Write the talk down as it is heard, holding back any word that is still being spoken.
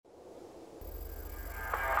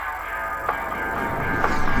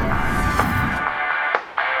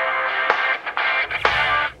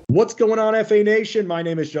What's going on, FA Nation? My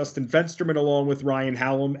name is Justin Fensterman along with Ryan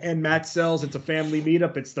Hallam and Matt Selz. It's a family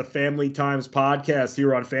meetup. It's the Family Times podcast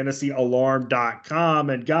here on fantasyalarm.com.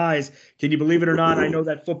 And guys, can you believe it or not? I know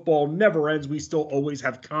that football never ends. We still always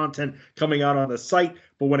have content coming out on the site.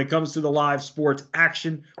 But when it comes to the live sports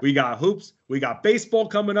action, we got hoops. We got baseball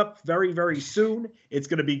coming up very, very soon. It's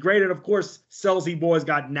going to be great. And of course, Selzy boys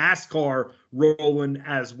got NASCAR rolling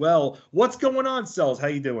as well. What's going on, Selz? How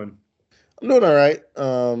you doing? I'm doing all right.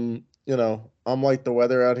 I'm like the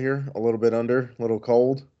weather out here, a little bit under, a little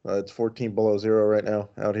cold. It's 14 below zero right now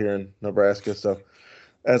out here in Nebraska, so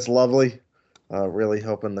that's lovely. Really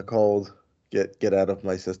hoping the cold get out of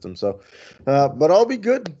my system. So, but I'll be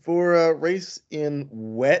good for a race in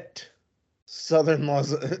wet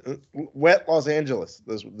Los Angeles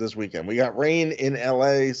this weekend. We got rain in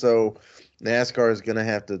LA, so NASCAR is gonna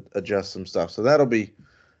have to adjust some stuff. So that'll be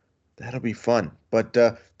fun. But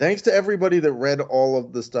thanks to everybody that read all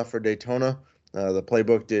of the stuff for Daytona. The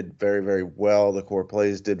playbook did very, very well. The core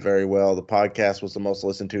plays did very well. The podcast was the most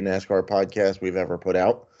listened to NASCAR podcast we've ever put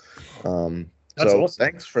out. That's awesome.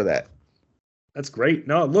 Thanks for that. That's great.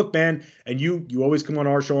 No, look, man, and you always come on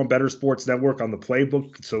our show on Better Sports Network on the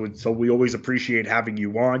playbook, so we always appreciate having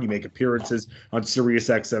you on. You make appearances on Sirius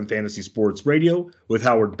XM Fantasy Sports Radio with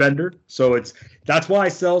Howard Bender. So that's why,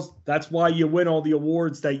 Selz, that's why you win all the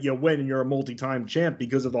awards that you win, and you're a multi-time champ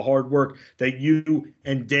because of the hard work that you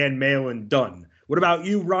and Dan Malin done. What about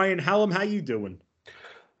you, Ryan Hallam? How you doing?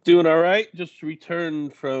 Doing all right. Just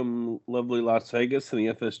returned from lovely Las Vegas and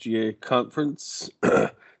the FSGA conference.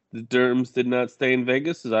 The Derms did not stay in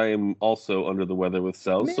Vegas, as I am also under the weather with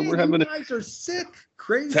Selz. Man, so we're having you guys are sick,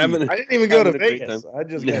 crazy. I didn't even go to Vegas. I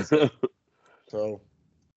just got so.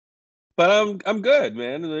 But I'm good,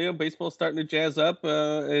 man. Baseball's starting to jazz up,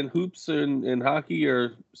 and hoops and hockey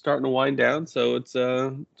are starting to wind down. So it's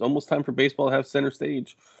almost time for baseball to have center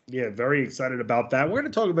stage. Yeah, very excited about that. We're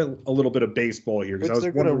going to talk about a little bit of baseball here. Which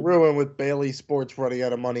they're going to ruin with Bailey Sports running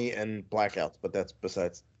out of money and blackouts, but that's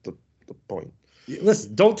besides the point.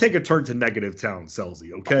 Listen, don't take a turn to negative town,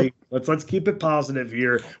 Selzy, okay? Let's keep it positive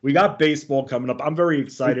here. We got baseball coming up. I'm very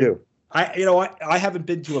excited. I haven't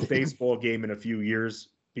been to a baseball game in a few years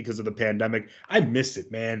because of the pandemic. I miss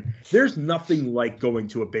it, man. There's nothing like going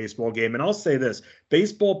to a baseball game. And I'll say this,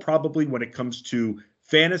 baseball probably when it comes to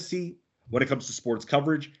fantasy, when it comes to sports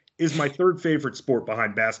coverage, is my third favorite sport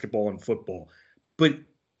behind basketball and football. But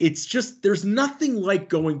it's just, there's nothing like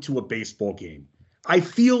going to a baseball game. I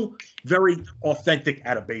feel very authentic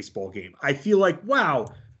at a baseball game. I feel like,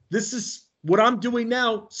 wow, this is what I'm doing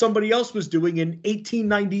now. Somebody else was doing in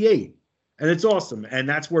 1898. And it's awesome. And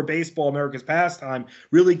that's where baseball, America's pastime,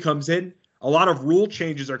 really comes in. A lot of rule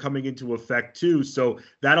changes are coming into effect, too. So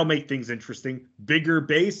that'll make things interesting. Bigger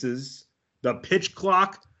bases, the pitch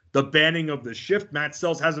clock, the banning of the shift. Matt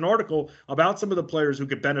Selz has an article about some of the players who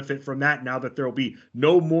could benefit from that now that there will be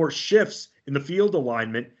no more shifts in the field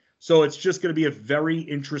alignment. So it's just going to be a very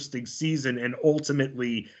interesting season, and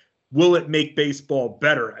ultimately, will it make baseball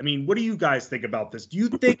better? I mean, what do you guys think about this? Do you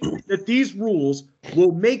think that these rules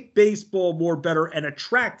will make baseball more better and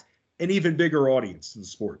attract an even bigger audience to the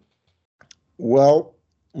sport? Well,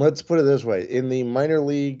 let's put it this way. In the minor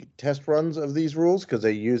league test runs of these rules, because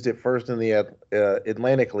they used it first in the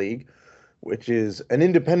Atlantic League, which is an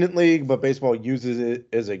independent league, but baseball uses it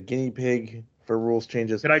as a guinea pig for rules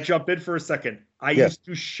changes. Can I jump in for a second? I used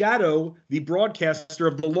to shadow the broadcaster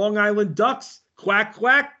of the Long Island Ducks. Quack,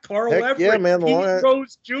 quack, Carl Everett, yeah, man, Pete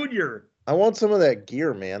Rose Jr. I want some of that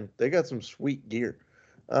gear, man. They got some sweet gear.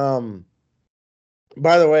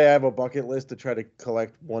 By the way, I have a bucket list to try to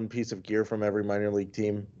collect one piece of gear from every minor league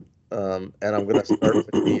team. And I'm going to start with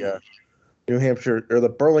the New Hampshire, or the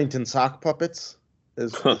Burlington Sock Puppets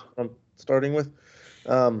is what I'm starting with.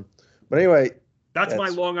 But anyway. That's my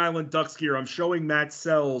Long Island Ducks gear. I'm showing Matt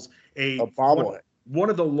Selz a bobblehead. One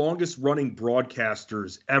of the longest running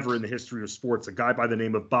broadcasters ever in the history of sports, a guy by the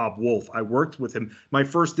name of Bob Wolf. I worked with him my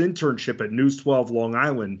first internship at News 12 Long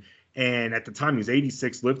Island, and at the time he was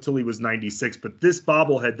 86, lived till he was 96. But this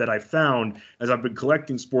bobblehead that I found, as I've been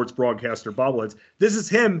collecting sports broadcaster bobbleheads, this is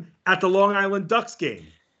him at the Long Island Ducks game.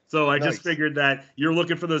 So I just figured that you're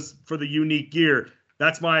looking for the unique gear.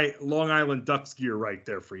 That's my Long Island Ducks gear right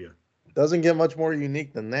there for you. Doesn't get much more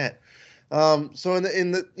unique than that. So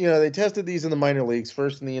in the they tested these in the minor leagues,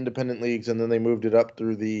 first in the independent leagues, and then they moved it up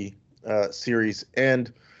through the series.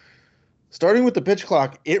 And starting with the pitch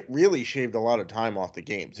clock, it really shaved a lot of time off the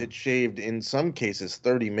games. It shaved, in some cases,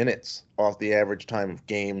 30 minutes off the average time of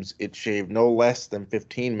games. It shaved no less than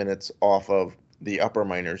 15 minutes off of the upper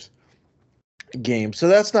minors game. So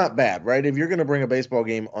that's not bad, right? If you're going to bring a baseball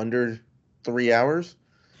game under 3 hours,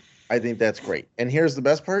 I think that's great. And here's the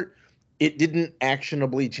best part. It didn't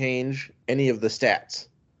actionably change any of the stats,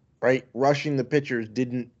 right? Rushing the pitchers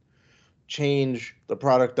didn't change the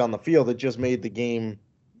product on the field. It just made the game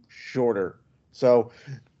shorter. So,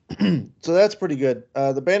 so that's pretty good.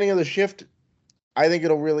 The banning of the shift, I think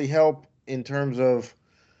it'll really help in terms of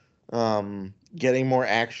getting more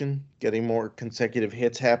action, getting more consecutive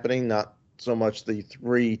hits happening, not so much the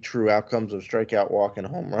 3 true outcomes of strikeout, walk, and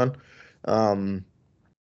home run.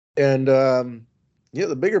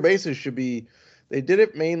 The bigger bases should be, they did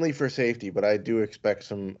it mainly for safety, but I do expect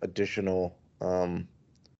some additional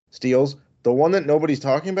steals. The one that nobody's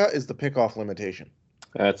talking about is the pickoff limitation.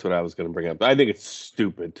 That's what I was going to bring up. I think it's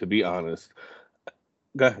stupid, to be honest.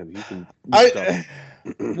 Go ahead. You can.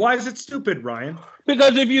 Why is it stupid, Ryan?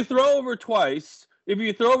 Because if you throw over twice, if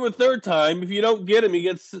you throw over a third time, if you don't get him, he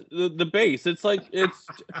gets the base. It's like it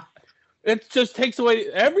just takes away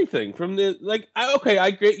everything from the okay,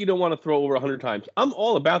 I get you don't want to throw over 100 times. I'm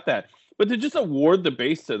all about that, but to just award the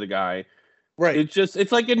base to the guy, right?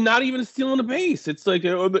 It's like you're not even stealing a base. It's like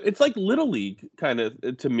little league kind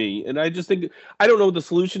of to me, and I just think I don't know what the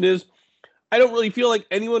solution is. I don't really feel like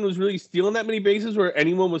anyone was really stealing that many bases where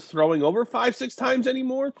anyone was throwing over 5-6 times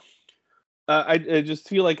anymore. I just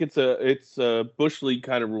feel like it's a Bush League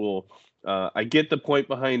kind of rule. I get the point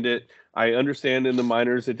behind it. I understand in the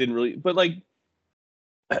minors it didn't really, but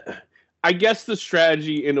I guess the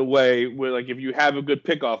strategy in a way where if you have a good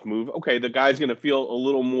pickoff move, okay, the guy's going to feel a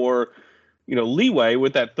little more, leeway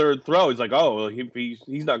with that third throw. He's like, oh, well,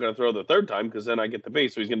 he's not going to throw the third time because then I get the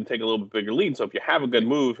base, so he's going to take a little bit bigger lead. So if you have a good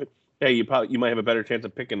move, hey, you might have a better chance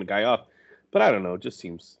of picking the guy up. But I don't know. It just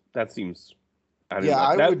seems. That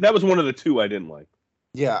was one of the two I didn't like.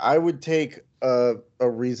 Yeah, I would take a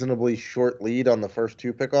reasonably short lead on the first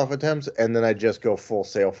 2 pickoff attempts, and then I'd just go full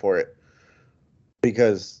sail for it.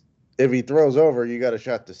 Because if he throws over, you got a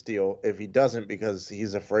shot to steal. If he doesn't, because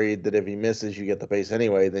he's afraid that if he misses, you get the base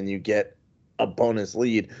anyway, then you get a bonus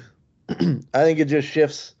lead. I think it just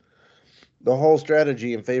shifts the whole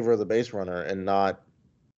strategy in favor of the base runner and not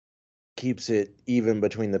keeps it even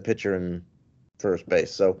between the pitcher and first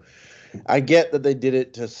base. So I get that they did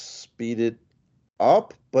it to speed it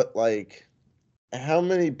up, but how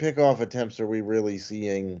many pickoff attempts are we really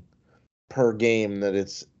seeing per game that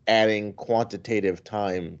it's adding quantitative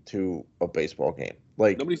time to a baseball game?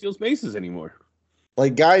 Nobody steals bases anymore.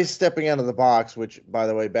 Guys stepping out of the box, which by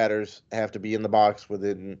the way, batters have to be in the box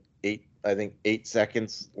within 8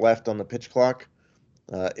 seconds left on the pitch clock.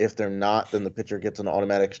 If they're not, then the pitcher gets an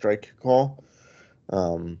automatic strike call.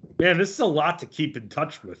 Man, this is a lot to keep in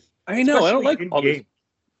touch with. I know. I don't like all this.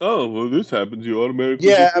 Oh, well, this happens. You automatically.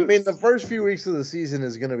 Yeah, I mean, the first few weeks of the season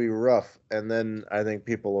is going to be rough, and then I think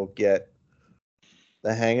people will get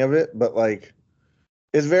the hang of it. But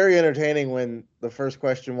it's very entertaining when the first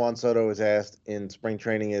question Juan Soto is asked in spring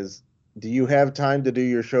training is, "Do you have time to do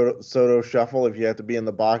your Soto shuffle if you have to be in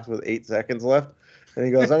the box with 8 seconds left?" And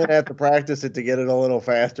he goes, "I'm going to have to practice it to get it a little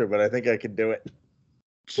faster, but I think I can do it."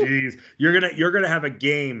 Jeez, you're gonna have a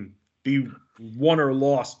game be won or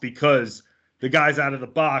lost because the guy's out of the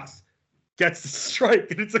box gets the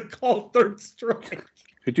strike and it's a called third strike.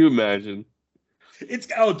 Could you imagine? It's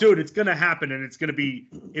gonna happen, and it's gonna be,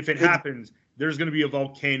 if it happens, there's gonna be a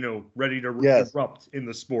volcano ready to erupt in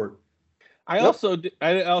the sport. I also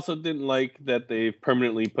didn't like that they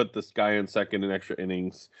permanently put this guy in second in extra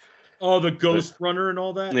innings. Oh, the ghost runner and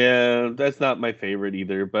all that? Yeah, that's not my favorite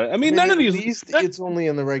either. But I mean, none of these. At least it's only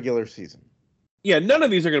in the regular season. Yeah, none of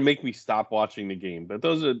these are going to make me stop watching the game. But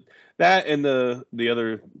those are that and the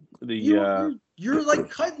other you're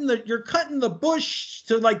cutting the bush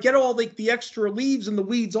to get all the extra leaves and the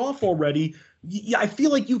weeds off already. Yeah, I feel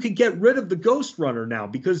like you could get rid of the ghost runner now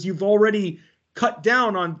because you've already cut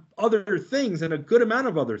down on other things and a good amount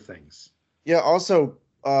of other things. Yeah. Also,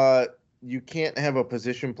 you can't have a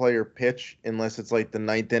position player pitch unless it's the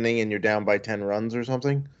 9th inning and you're down by 10 runs or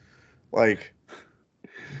something. Let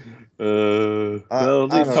me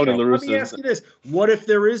ask you this. What if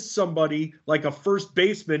there is somebody like a first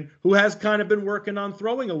baseman who has kind of been working on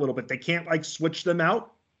throwing a little bit? They can't switch them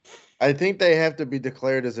out? I think they have to be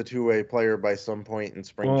declared as a 2-way player by some point in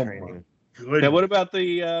spring training. Good. Now, what about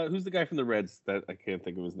the who's the guy from the Reds that I can't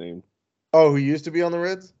think of his name? Oh, who used to be on the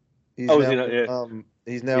Reds? He's now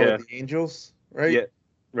with the Angels, right? Yeah,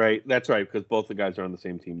 right. That's right, because both the guys are on the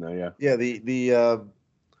same team now. Yeah. Yeah. The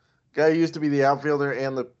guy who used to be the outfielder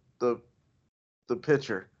and the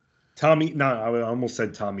pitcher. Tommy. No, I almost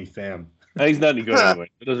said Tommy Pham. He's not any good anyway.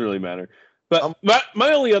 It doesn't really matter. But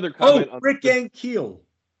my only other comment. Rick Ankiel.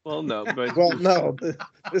 Well, no, but no.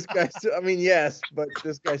 This guy. Still, I mean, yes, but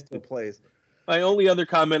this guy still plays. My only other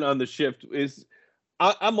comment on the shift is,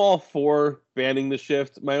 I'm all for banning the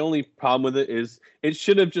shift. My only problem with it is it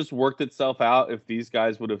should have just worked itself out if these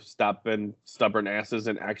guys would have stopped being stubborn asses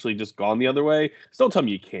and actually just gone the other way. So don't tell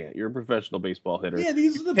me you can't. You're a professional baseball hitter. Yeah,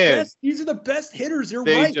 these are the best. These are the best hitters. You're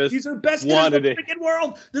right. These are the best hitters in the freaking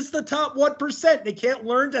world. This is the top 1%. They can't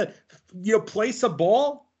learn to, place a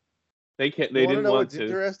ball. They can't. They didn't want to.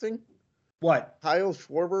 Interesting. What? Kyle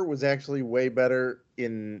Schwarber was actually way better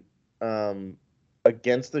in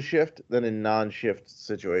against the shift than in non-shift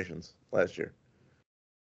situations last year.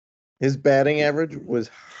 His batting average was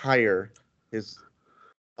higher. His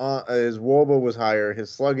WOBA was higher.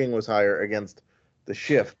 His slugging was higher against the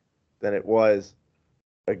shift than it was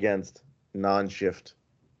against non-shift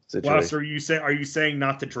situations. Wow, so are you saying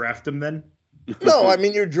not to draft him then? No, I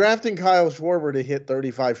mean, you're drafting Kyle Schwarber to hit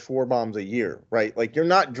 35 4 bombs a year, right? Like, you're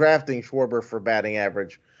not drafting Schwarber for batting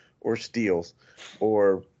average or steals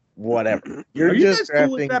or whatever. Are you guys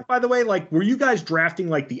cool with that, by the way? Like, were you guys drafting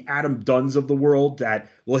like the Adam Dunns of the world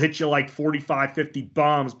that will hit you like 45, 50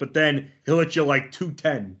 bombs, but then he'll hit you like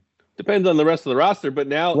 210? Depends on the rest of the roster, but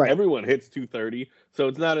now everyone hits 230, so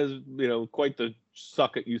it's not as, quite the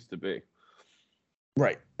suck it used to be.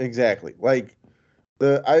 Right, exactly. Like,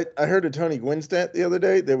 I heard a Tony Gwynn stat the other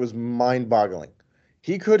day that was mind-boggling.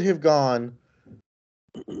 He could have gone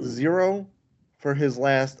 0 for his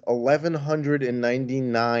last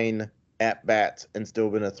 1,199 at-bats and still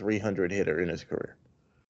been a 300 hitter in his career.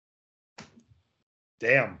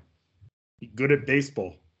 Damn. Good at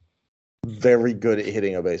baseball. Very good at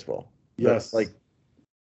hitting a baseball. Yes. Like,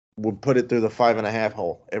 would put it through the 5.5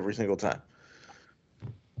 hole every single time.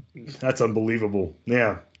 That's unbelievable.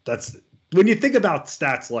 Yeah. When you think about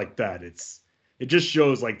stats like that, it just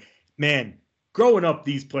shows, like, man, growing up,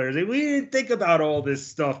 these players, we didn't think about all this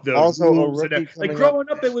stuff. Also, growing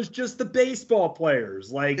up, it was just the baseball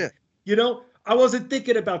players. Like, I wasn't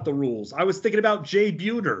thinking about the rules. I was thinking about Jay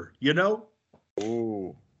Buhner,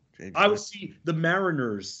 Ooh, I would see the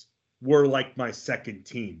Mariners were like my second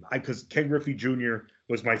team because Ken Griffey Jr.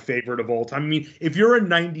 was my favorite of all time. I mean, if you're a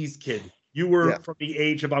 90s kid, you were from the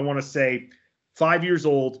age of, I want to say, 5 years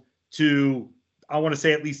old to, I want to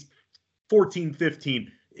say, at least 14, 15.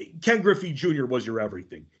 Ken Griffey Jr. was your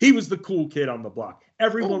everything. He was the cool kid on the block.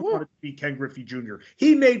 Everyone wanted to be Ken Griffey Jr.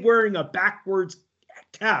 He made wearing a backwards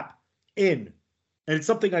cap in. And it's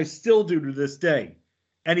something I still do to this day.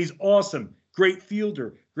 And he's awesome. Great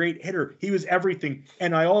fielder, great hitter. He was everything.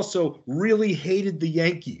 And I also really hated the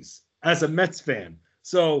Yankees as a Mets fan.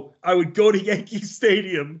 So I would go to Yankee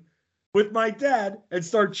Stadium with my dad and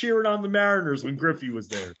start cheering on the Mariners when Griffey was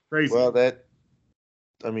there. Crazy. Well,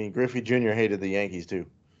 Griffey Jr. hated the Yankees too.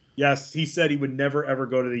 Yes, he said he would never, ever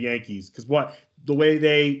go to the Yankees because the way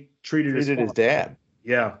they treated his dad.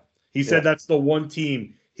 Yeah. He said that's the one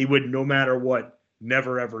team he would, no matter what,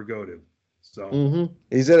 never, ever go to. So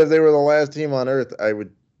he said if they were the last team on earth, I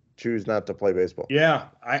would choose not to play baseball. Yeah,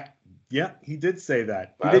 he did say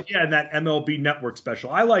that. Wow. He did, in that MLB Network special.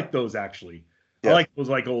 I like those, actually. Yeah. I like those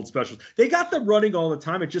old specials. They got them running all the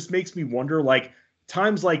time. It just makes me wonder, like,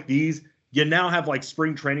 times like these, you now have like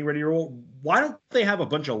spring training ready to roll. Why don't they have a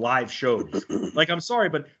bunch of live shows? Like, I'm sorry,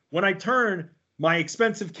 but when I turn my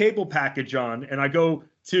expensive cable package on and I go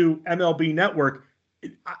to MLB Network,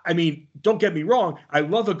 I mean, don't get me wrong. I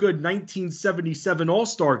love a good 1977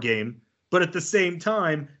 All-Star game, but at the same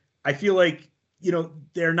time, I feel like,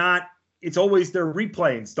 they're not, it's always they're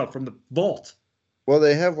replaying stuff from the vault. Well,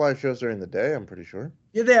 they have live shows during the day, I'm pretty sure.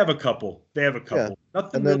 Yeah, they have a couple. Yeah. Nothing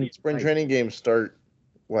and then really spring training games start,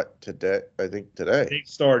 today? I think today. They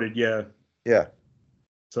started, yeah. Yeah.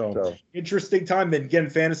 So interesting time. And again,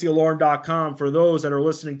 fantasyalarm.com for those that are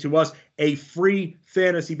listening to us, a free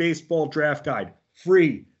fantasy baseball draft guide.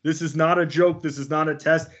 Free. This is not a joke. This is not a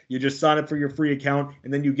test. You just sign up for your free account,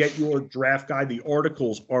 and then you get your draft guide. The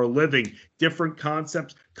articles are living. Different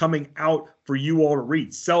concepts coming out for you all to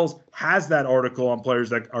read. Selz has that article on players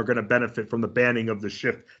that are going to benefit from the banning of the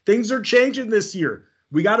shift. Things are changing this year.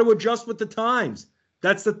 We got to adjust with the times.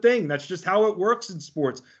 That's the thing. That's just how it works in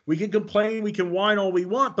sports. We can complain, we can whine all we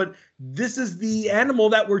want, but this is the animal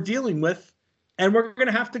that we're dealing with, and we're going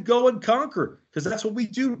to have to go and conquer because that's what we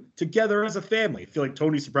do together as a family. I feel like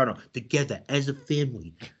Tony Soprano, together as a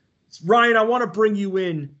family. Ryan, I want to bring you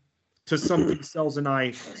in to something Selz and I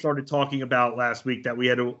started talking about last week that we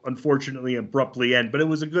had to unfortunately abruptly end, but it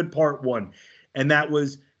was a good part one, and that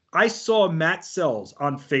was I saw Matt Selz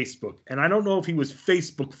on Facebook, and I don't know if he was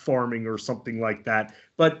Facebook farming or something like that,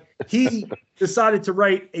 but he decided to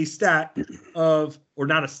write a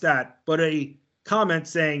a comment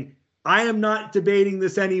saying, I am not debating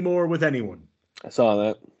this anymore with anyone. I saw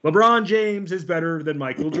that. LeBron James is better than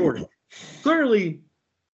Michael Jordan. Clearly,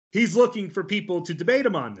 he's looking for people to debate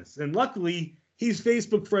him on this. And luckily, he's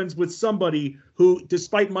Facebook friends with somebody who,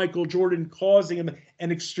 despite Michael Jordan causing him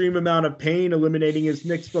an extreme amount of pain, eliminating his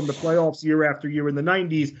Knicks from the playoffs year after year in the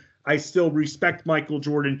 90s, I still respect Michael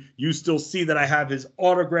Jordan. You still see that I have his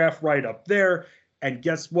autograph right up there. And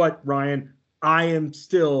guess what, Ryan? I am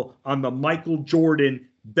still on the Michael Jordan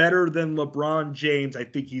better than LeBron James. I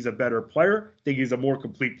think he's a better player. I think he's a more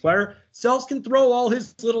complete player. Selz can throw all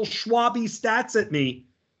his little Schwabby stats at me.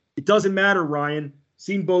 It doesn't matter, Ryan.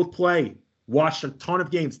 Seen both play. Watched a ton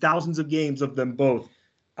of games, thousands of games of them both.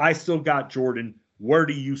 I still got Jordan. Where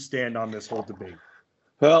do you stand on this whole debate?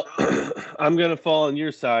 Well, I'm going to fall on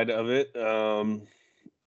your side of it.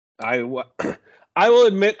 I will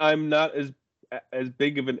admit I'm not as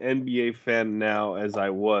big of an NBA fan now as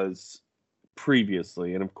I was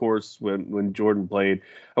previously. And of course, when Jordan played,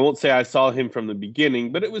 I won't say I saw him from the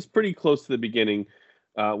beginning, but it was pretty close to the beginning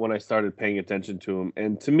when I started paying attention to him.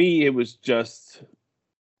 And to me, it was just,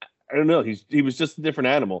 I don't know, he was just a different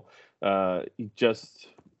animal. He just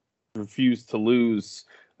refused to lose.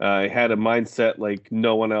 He had a mindset like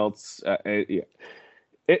no one else.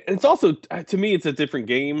 It's also, to me, it's a different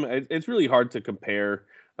game. It's really hard to compare.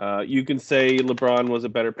 You can say LeBron was a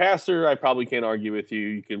better passer. I probably can't argue with you.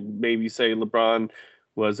 You can maybe say LeBron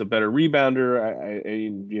was a better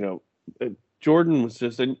rebounder. Jordan was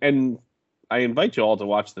just, and I invite you all to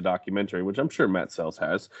watch the documentary, which I'm sure Matt Selz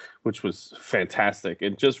has, which was fantastic.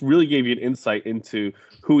 It just really gave you an insight into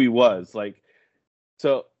who he was.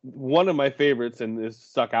 So one of my favorites, and this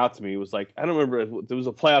stuck out to me, was I don't remember, there was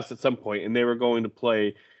a playoffs at some point, and they were going to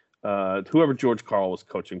play whoever George Karl was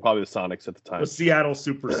coaching, probably the Sonics at the time. The Seattle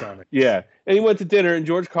Supersonics. Yeah. And he went to dinner, and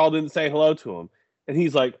George Karl didn't say hello to him. And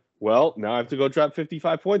he's like, well, now I have to go drop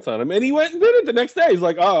 55 points on him. And he went and did it the next day. He's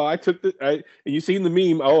like, oh, and you seen the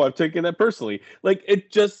meme, oh, I've taken that personally.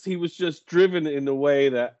 He was just driven in a way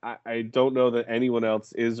that I don't know that anyone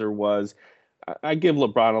else is or was. I give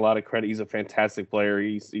LeBron a lot of credit. He's a fantastic player.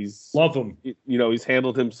 He's love him. He's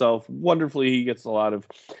handled himself wonderfully. He gets a lot of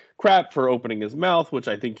crap for opening his mouth, which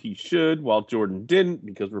I think he should, while Jordan didn't,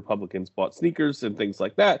 because Republicans bought sneakers and things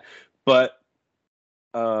like that. But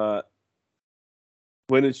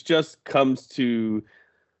when it just comes to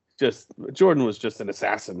Jordan was just an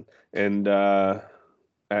assassin, and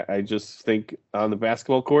I just think on the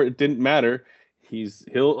basketball court it didn't matter.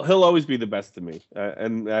 He'll always be the best to me,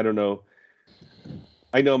 and I don't know.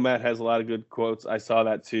 I know Matt has a lot of good quotes. I saw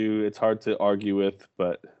that too. It's hard to argue with,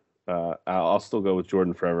 but I'll still go with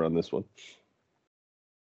Jordan forever on this one.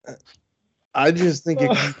 I just think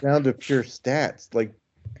it comes down to pure stats.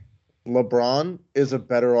 LeBron is a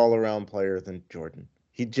better all-around player than Jordan.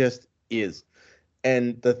 He just is.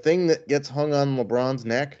 And the thing that gets hung on LeBron's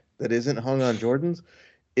neck that isn't hung on Jordan's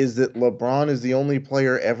is that LeBron is the only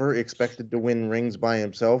player ever expected to win rings by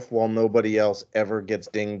himself, while nobody else ever gets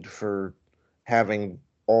dinged for having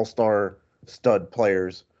all-star stud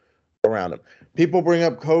players around him. People bring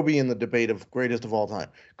up Kobe in the debate of greatest of all time.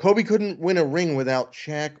 Kobe couldn't win a ring without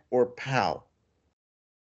Shaq or Powell.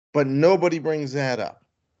 But nobody brings that up.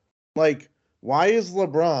 Why is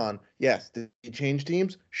LeBron, yes, did he change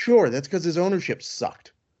teams? Sure, that's because his ownership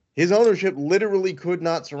sucked. His ownership literally could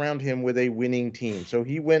not surround him with a winning team. So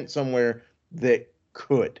he went somewhere that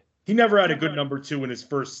could. He never had a good number 2 in his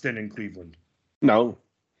first stint in Cleveland. No.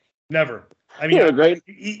 Never. I mean, great.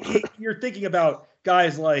 You're thinking about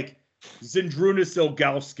guys like Zydrunas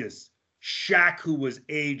Ilgauskas, Shaq, who was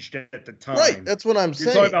aged at the time. Right, that's what I'm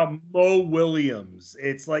saying. You're talking about Mo Williams.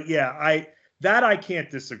 It's I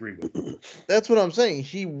can't disagree with. That's what I'm saying.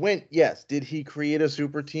 He went, yes. Did he create a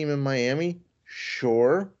super team in Miami?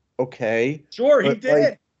 Sure. Okay. Sure, he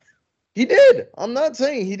did. He did. I'm not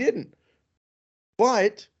saying he didn't.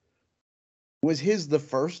 But was his the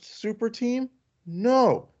first super team?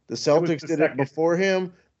 No. The Celtics did it before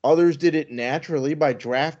him. Others did it naturally by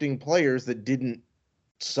drafting players that didn't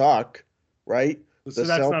suck, right? So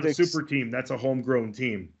that's not a super team. That's a homegrown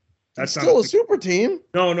team. That's still a super team.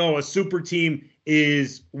 No. A super team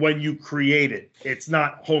is when you create it. It's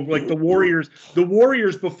not home. Like the Warriors. The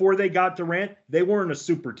Warriors, before they got Durant, they weren't a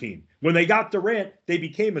super team. When they got Durant, they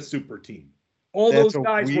became a super team. That's those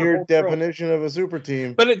guys. A weird definition of a super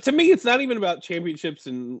team. But to me, it's not even about championships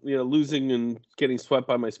and losing and getting swept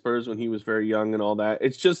by my Spurs when he was very young and all that.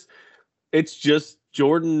 It's just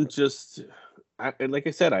Jordan. Like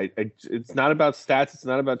I said, it's not about stats. It's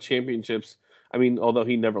not about championships. I mean, although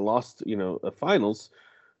he never lost, a finals,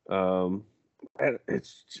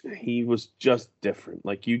 he was just different.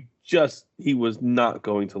 He was not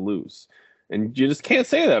going to lose. And you just can't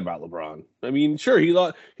say that about LeBron. I mean, sure, he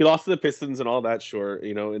lost to the Pistons and all that, sure,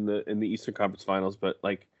 in the Eastern Conference Finals, but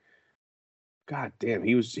God damn,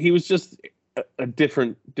 he was just a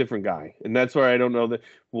different guy, and that's where I don't know that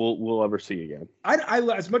we'll ever see again. I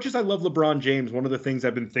as much as I love LeBron James, one of the things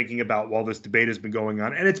I've been thinking about while this debate has been going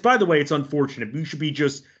on, and it's, by the way, it's unfortunate. We should be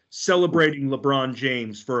just celebrating LeBron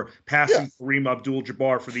James for passing Kareem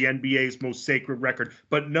Abdul-Jabbar for the NBA's most sacred record,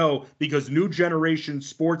 but no, because new generation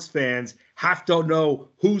sports fans have to know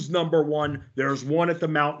who's number one. There's one at the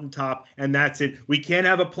mountaintop, and that's it. We can't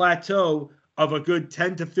have a plateau of a good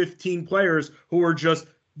 10 to 15 players who are just,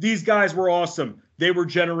 these guys were awesome. They were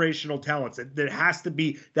generational talents. There has to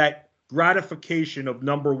be that gratification of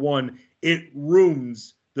number one. It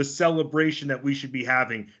ruins the celebration that we should be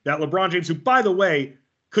having. That LeBron James, who, by the way,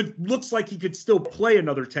 looks like he could still play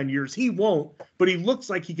another 10 years. He won't, but he looks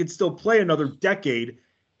like he could still play another decade.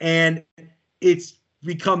 And it's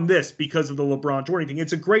become this because of the LeBron Jordan thing.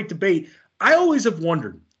 It's a great debate. I always have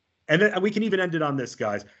wondered, and then we can even end it on this,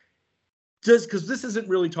 guys, because this isn't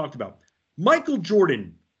really talked about. Michael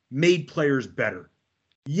Jordan made players better.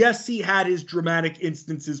 Yes, he had his dramatic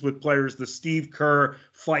instances with players, the Steve Kerr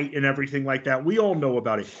fight and everything like that. We all know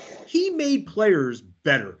about it. He made players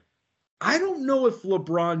better. I don't know if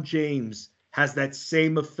LeBron James has that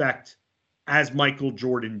same effect as Michael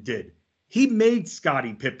Jordan did. He made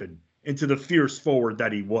Scottie Pippen into the fierce forward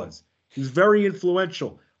that he was. He was very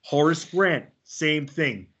influential. Horace Grant, same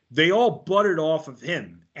thing. They all butted off of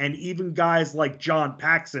him. And even guys like John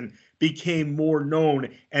Paxson became more known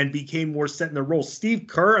and became more set in their role. Steve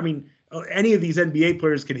Kerr, I mean, any of these NBA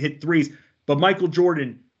players can hit threes, but Michael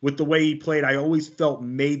Jordan, with the way he played, I always felt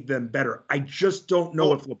made them better. I just don't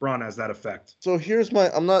know if LeBron has that effect. So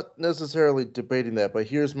I'm not necessarily debating that, but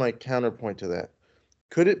here's my counterpoint to that.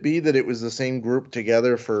 Could it be that it was the same group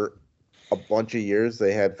together for a bunch of years?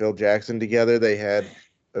 They had Phil Jackson together. They had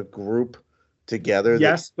a group together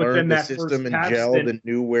that learned then the that system and gelled and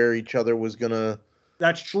knew where each other was going to.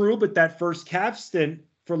 That's true, but that first Cavs stint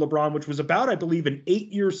for LeBron, which was about, I believe, an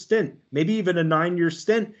 8-year stint, maybe even a 9-year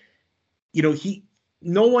stint,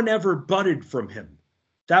 no one ever butted from him.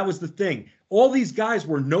 That was the thing. All these guys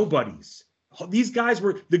were nobodies. These guys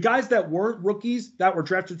were the guys that weren't rookies that were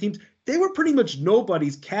drafted teams. They were pretty much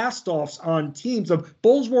nobodies, cast-offs on teams.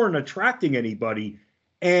 Bulls weren't attracting anybody,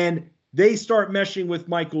 and they start meshing with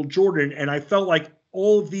Michael Jordan, and I felt like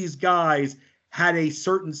all of these guys had a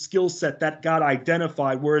certain skill set that got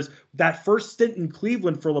identified, whereas that first stint in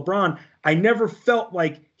Cleveland for LeBron, I never felt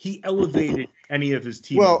like he elevated any of his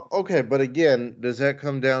team. Well, okay, but again, does that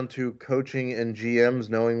come down to coaching and GMs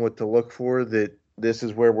knowing what to look for, that this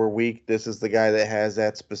is where we're weak, this is the guy that has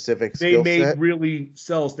that specific skill set? They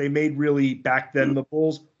made really, back then, the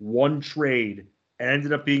Bulls, one trade, and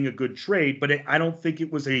ended up being a good trade, but I don't think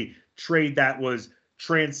it was a trade that was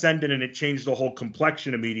transcendent and it changed the whole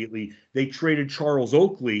complexion immediately. They traded Charles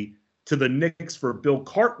Oakley to the Knicks for Bill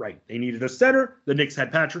Cartwright. They needed a center. The Knicks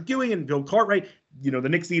had Patrick Ewing and Bill Cartwright. The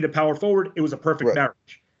Knicks needed a power forward. It was a perfect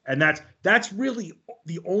marriage. And that's really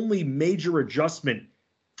the only major adjustment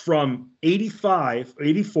from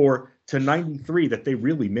 84 to 93 that they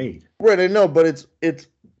really made. Right, I know, but it's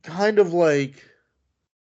kind of like,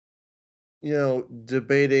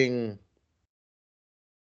 debating.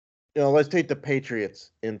 Let's take the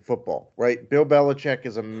Patriots in football, right? Bill Belichick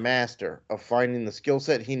is a master of finding the skill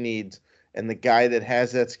set he needs and the guy that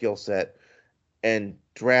has that skill set and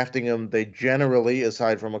drafting him. They generally,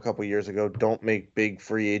 aside from a couple years ago, don't make big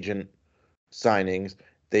free agent signings.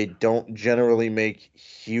 They don't generally make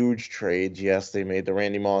huge trades. Yes, they made the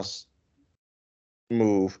Randy Moss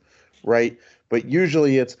move, right? But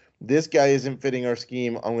usually it's, this guy isn't fitting our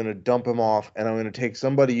scheme. I'm going to dump him off, and I'm going to take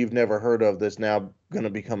somebody you've never heard of that's now going to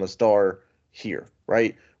become a star here,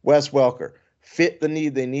 right? Wes Welker fit the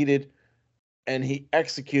need they needed, and he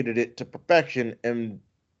executed it to perfection, and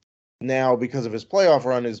now, because of his playoff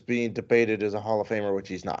run, is being debated as a Hall of Famer, which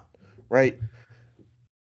he's not, right?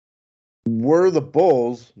 Were the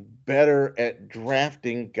Bulls better at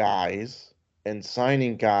drafting guys and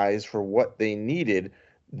signing guys for what they needed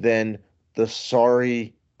than the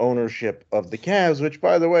sorry ownership of the Cavs, which,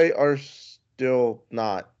 by the way, are still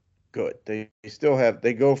not good. They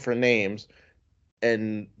go for names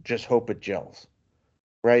and just hope it gels,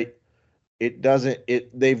 right?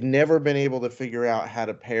 They've never been able to figure out how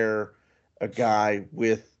to pair a guy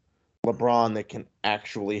with LeBron that can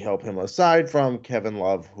actually help him, aside from Kevin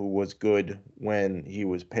Love, who was good when he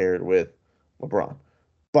was paired with LeBron.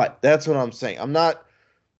 But that's what I'm saying. I'm not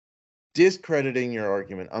discrediting your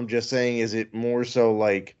argument. I'm just saying, is it more so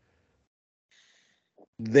like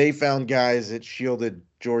they found guys that shielded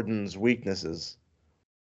Jordan's weaknesses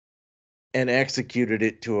and executed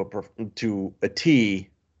it to a T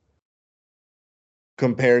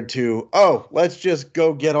compared to, oh, let's just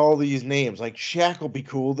go get all these names. Like Shaq will be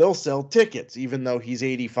cool. They'll sell tickets, even though he's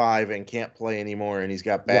 85 and can't play anymore and he's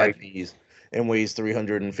got bad knees and weighs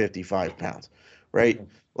 355 pounds, right?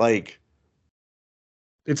 Like,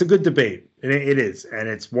 it's a good debate. It is. And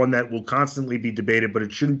it's one that will constantly be debated, but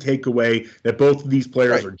it shouldn't take away that both of these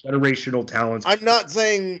players are generational talents. I'm not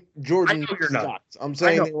saying Jordan sucks. Not. I'm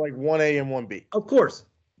saying they're like 1A and 1B. Of course.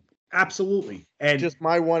 Absolutely. And just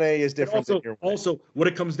my 1A is different than your 1A. Also, what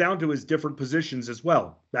it comes down to is different positions as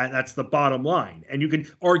well. That's the bottom line. And you can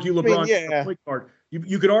argue LeBron a point guard.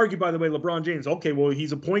 You could argue, by the way, LeBron James, okay, well,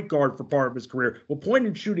 he's a point guard for part of his career. Well, point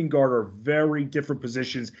and shooting guard are very different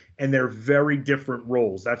positions, and they're very different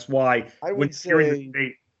roles. That's why when hearing the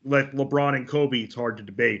debate, let LeBron and Kobe, it's hard to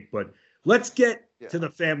debate. But let's get to the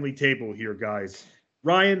family table here, guys.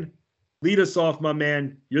 Ryan, lead us off, my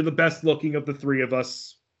man. You're the best looking of the three of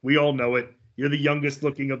us. We all know it. You're the youngest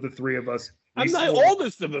looking of the three of us. I'm the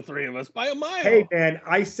oldest of the three of us by a mile. Hey, man,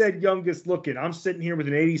 I said youngest looking. I'm sitting here with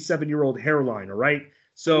an 87-year-old hairline, all right?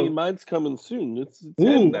 So mine's coming soon. It's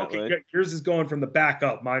okay. Yours is going from the back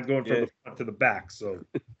up. Mine's going from the front to the back. So,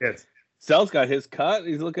 yes. Selz got his cut.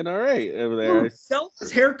 He's looking all right over there.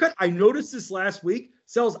 Selz's haircut, I noticed this last week.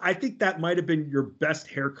 Selz, I think that might have been your best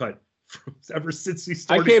haircut ever since we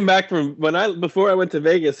started. I came back from before I went to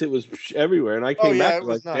Vegas, it was everywhere, and I came back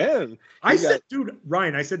like, damn. I said,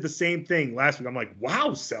 Ryan, I said the same thing last week. I'm like, wow,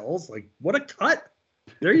 Selz, like what a cut.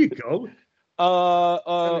 There you go.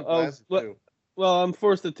 Well, I'm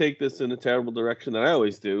forced to take this in a terrible direction that I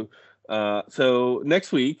always do. So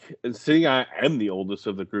next week, and seeing I am the oldest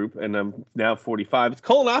of the group, and I'm now 45. It's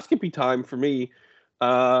colonoscopy time for me.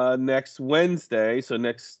 Next Wednesday, so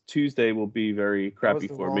next Tuesday will be very crappy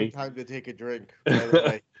for me. Time to take a drink, by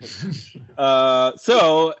the way.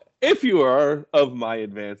 So if you are of my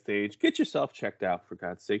advanced age, get yourself checked out, for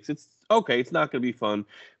God's sakes. It's okay. It's not going to be fun,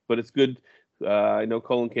 but it's good. I know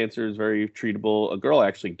colon cancer is very treatable. A girl I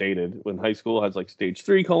actually dated in high school has like stage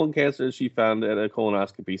 3 colon cancer. She found it at a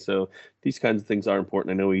colonoscopy. So these kinds of things are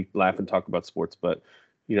important. I know we laugh and talk about sports, but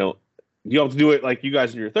you don't have to do it like you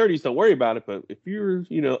guys in your 30s. Don't worry about it. But if you're,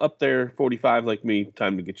 up there 45 like me,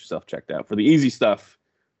 time to get yourself checked out for the easy stuff.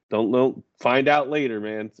 Don't find out later,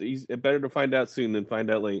 man. It's easy. Better to find out soon than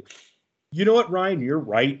find out late. You know what, Ryan? You're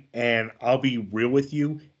right. And I'll be real with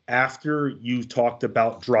you. After you talked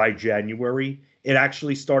about dry January, it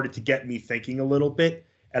actually started to get me thinking a little bit.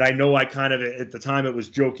 And I know I kind of, at the time, it was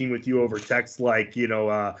joking with you over text, like,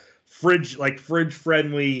 fridge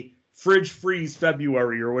friendly, fridge freeze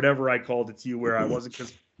February or whatever I called it to you, where I wasn't,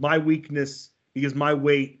 because my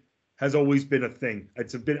weight has always been a thing.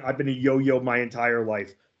 I've been a yo-yo my entire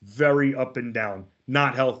life, very up and down,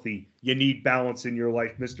 not healthy. You need balance in your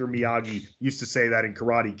life. Mr. Miyagi used to say that in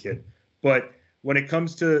Karate Kid. But when it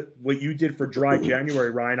comes to what you did for dry January,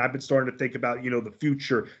 Ryan, I've been starting to think about, the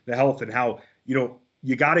future, the health, and how,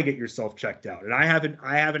 you got to get yourself checked out. And I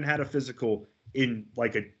haven't had a physical in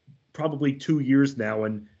like probably 2 years now.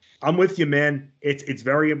 And I'm with you, man. It's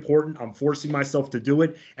very important. I'm forcing myself to do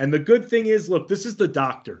it. And the good thing is, look, this is the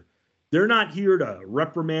doctor. They're not here to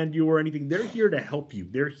reprimand you or anything. They're here to help you.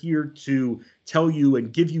 They're here to tell you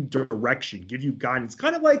and give you direction, give you guidance.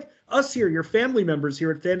 Kind of like us here, your family members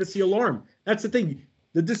here at Fantasy Alarm. That's the thing.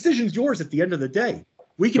 The decision's yours at the end of the day.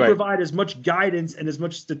 We can provide as much guidance and as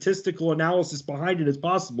much statistical analysis behind it as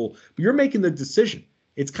possible, but you're making the decision.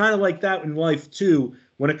 It's kind of like that in life, too,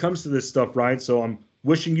 when it comes to this stuff, Ryan. So I'm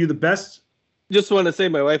wishing you the best. Just want to say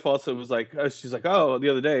my wife also was like, she's like, oh, the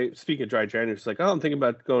other day, speaking of dry January, she's like, oh, I'm thinking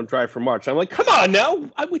about going dry for March. I'm like, come on now.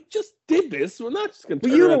 We just did this. We're not just going to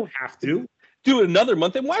you don't have to do it another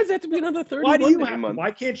month. And why does it have to be another 30 Why do you have month? To?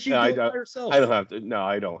 Why can't she do it by herself? I don't have to. No,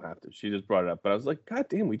 I don't have to. She just brought it up. But I was like, God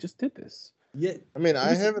damn, we just did this. Yeah. I mean,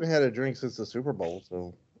 I haven't had a drink since the Super Bowl,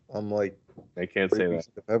 so I'm like, I can't say that.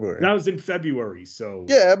 February. That was in February, so.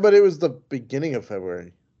 Yeah, but it was the beginning of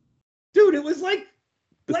February. Dude, it was like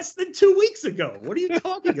less than 2 weeks ago. What are you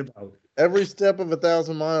talking about? Every step of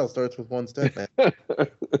 1,000 miles starts with one step, man.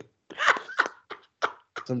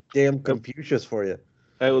 Some damn Confucius for you.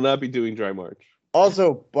 I will not be doing dry March.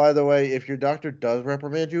 Also, by the way, if your doctor does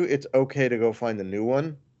reprimand you, it's okay to go find a new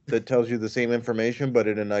one that tells you the same information, but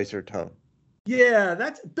in a nicer tone. Yeah,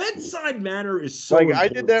 that's bedside manner is so like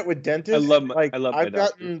important. I did that with dentists. I've doctor.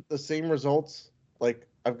 gotten the same results. Like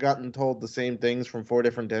I've gotten told the same things from 4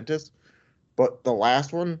 different dentists, but the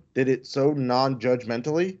last one did it so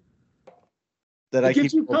non-judgmentally that I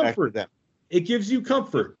keep going back to them. It gives you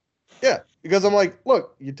comfort. Yeah, because I'm like,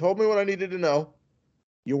 look, you told me what I needed to know.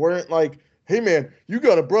 You weren't like, hey man, you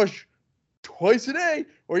got to brush twice a day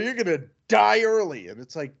or you're going to die early. And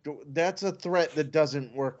it's like, that's a threat that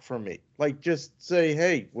doesn't work for me. Like, just say,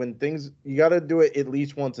 hey, you got to do it at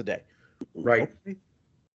least once a day. Right. Okay.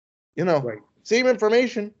 Right. Same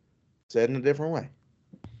information, said in a different way.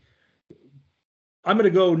 I'm going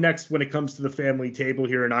to go next when it comes to the family table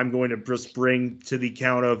here, and I'm going to just bring to the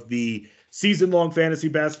count of the season-long fantasy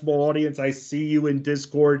basketball audience. I see you in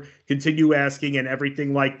Discord. Continue asking and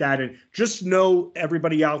everything like that. And just know,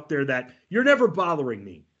 everybody out there, that you're never bothering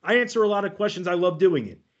me. I answer a lot of questions. I love doing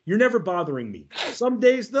it. You're never bothering me. Some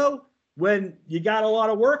days, though, when you got a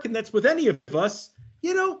lot of work, and that's with any of us,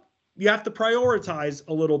 you have to prioritize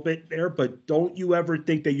a little bit there, but don't you ever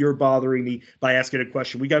think that you're bothering me by asking a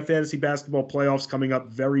question. We got fantasy basketball playoffs coming up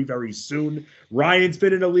very, very soon. Ryan's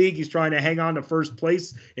been in a league. He's trying to hang on to first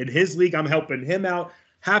place in his league. I'm helping him out.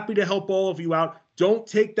 Happy to help all of you out. Don't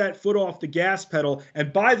take that foot off the gas pedal.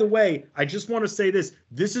 And by the way, I just want to say this.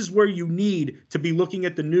 This is where you need to be looking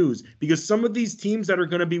at the news, because some of these teams that are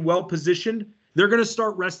going to be well positioned, they're going to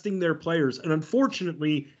start resting their players. And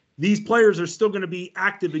unfortunately, these players are still going to be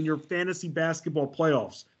active in your fantasy basketball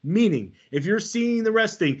playoffs. Meaning, if you're seeing the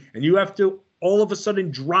resting and you have to all of a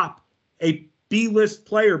sudden drop a B-list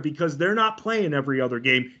player because they're not playing every other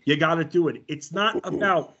game, you got to do it. It's not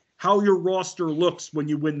about how your roster looks when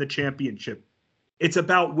you win the championship. It's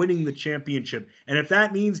about winning the championship. And if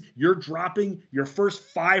that means you're dropping your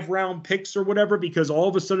first 5-round picks or whatever because all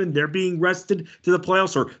of a sudden they're being rested to the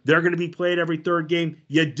playoffs or they're going to be played every third game,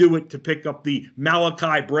 you do it to pick up the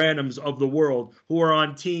Malachi Branhams of the world who are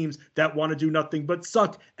on teams that want to do nothing but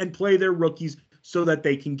suck and play their rookies so that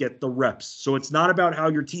they can get the reps. So it's not about how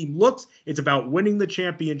your team looks. It's about winning the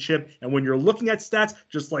championship. And when you're looking at stats,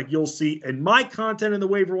 just like you'll see in my content in the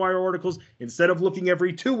waiver wire articles, instead of looking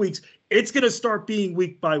every 2 weeks, it's going to start being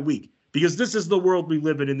week by week, because this is the world we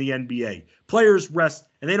live in the NBA. Players rest,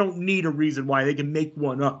 and they don't need a reason why. They can make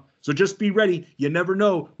one up. So just be ready. You never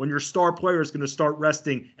know when your star player is going to start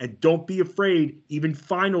resting, and don't be afraid, even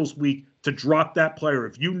finals week, to drop that player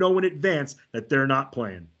if you know in advance that they're not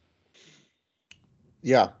playing.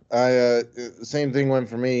 Yeah, same thing went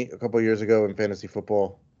for me a couple of years ago in fantasy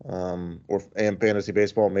football, and fantasy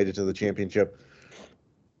baseball. Made it to the championship.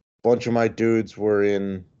 Bunch of my dudes were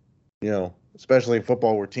in, especially in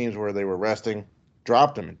football, were teams where they were resting,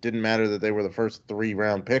 dropped them. It didn't matter that they were the first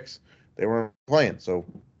 3-round picks; they weren't playing. So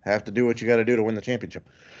have to do what you got to do to win the championship.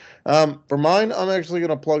 For mine, I'm actually going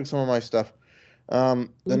to plug some of my stuff. The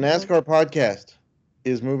NASCAR podcast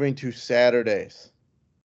is moving to Saturdays.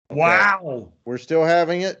 Wow. We're still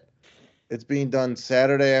having it. It's being done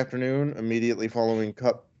Saturday afternoon, immediately following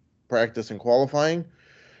Cup practice and qualifying.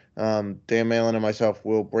 Dan Malin and myself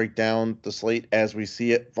will break down the slate as we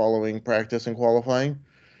see it following practice and qualifying.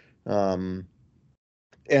 And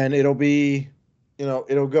it'll be,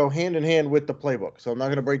 it'll go hand in hand with the playbook. So I'm not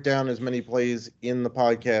going to break down as many plays in the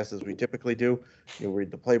podcast as we typically do. You'll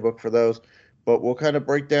read the playbook for those. But we'll kind of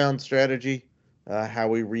break down strategy, how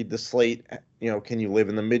we read the slate. Can you live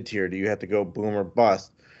in the mid-tier? Do you have to go boom or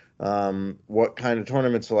bust? What kind of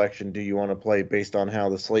tournament selection do you want to play based on how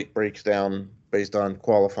the slate breaks down, based on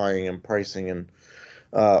qualifying and pricing and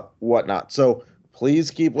whatnot? So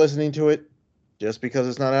please keep listening to it. Just because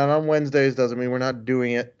it's not out on Wednesdays doesn't mean we're not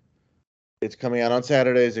doing it. It's coming out on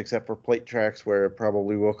Saturdays, except for plate tracks, where it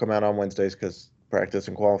probably will come out on Wednesdays because practice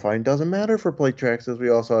and qualifying doesn't matter for plate tracks, as we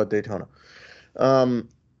all saw at Daytona.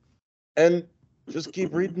 And just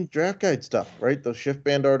keep reading draft guide stuff, right? The Shift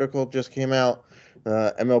Band article just came out.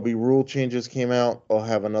 MLB rule changes came out. I'll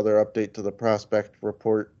have another update to the prospect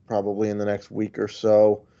report probably in the next week or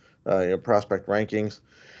so, prospect rankings.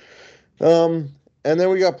 And then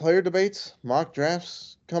we got player debates, mock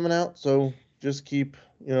drafts coming out. So just keep,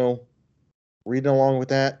 reading along with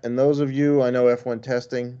that. And those of you, I know F1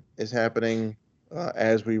 testing is happening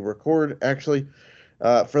as we record, actually.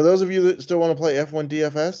 For those of you that still want to play F1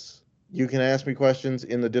 DFS, you can ask me questions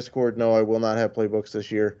in the Discord. No, I will not have playbooks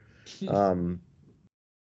this year.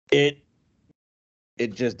 It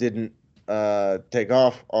just didn't take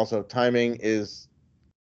off. Also, timing is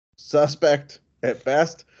suspect at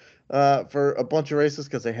best for a bunch of races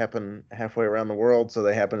because they happen halfway around the world, so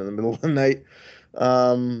they happen in the middle of the night.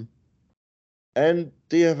 And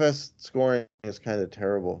DFS scoring is kind of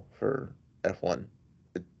terrible for F1.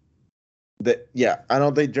 I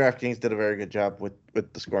don't think DraftKings did a very good job with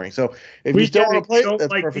the scoring. So if you still want to play, that's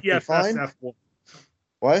like perfectly DFS fine. F1.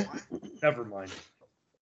 What? Never mind.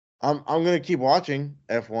 I'm going to keep watching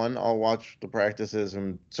F1. I'll watch the practices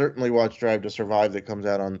and certainly watch Drive to Survive that comes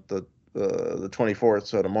out on the 24th,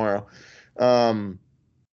 so tomorrow. But I'm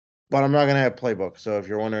not going to have playbooks. So if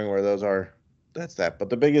you're wondering where those are, that's that. But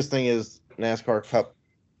the biggest thing is NASCAR Cup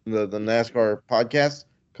the NASCAR podcasts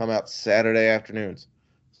come out Saturday afternoons.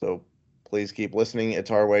 So please keep listening.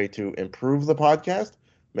 It's our way to improve the podcast,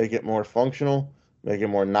 make it more functional, make it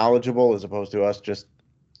more knowledgeable, as opposed to us just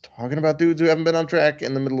talking about dudes who haven't been on track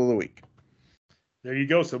in the middle of the week. There you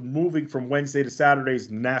go. So moving from Wednesday to Saturday's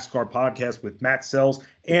NASCAR podcast with Matt Selz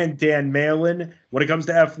and Dan Malin. When it comes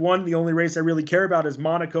to F1, the only race I really care about is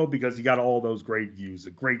Monaco because you got all those great views,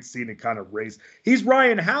 a great scenic kind of race. He's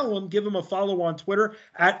Ryan Hallam. Give him a follow on Twitter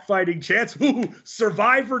at Fighting Chance. Ooh,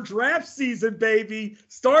 Survivor draft season, baby.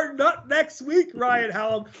 Starting up next week, Ryan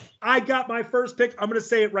Hallam. I got my first pick. I'm going to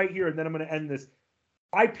say it right here, and then I'm going to end this.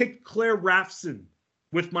 I picked Claire Rafson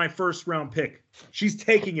with my first round pick. She's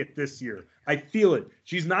taking it this year. I feel it.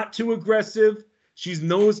 She's not too aggressive. She's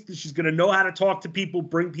going to know how to talk to people,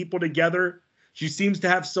 bring people together. She seems to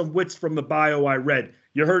have some wits from the bio I read.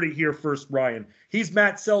 You heard it here first, Ryan. He's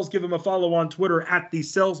Matt Selz. Give him a follow on Twitter at the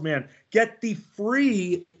Salesman. Get the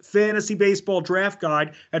free fantasy baseball draft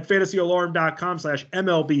guide at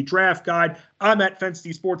fantasyalarm.com/MLB draft guide. I'm at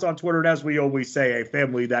Fensty Sports on Twitter. And as we always say, a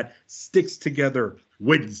family that sticks together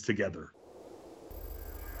wins together.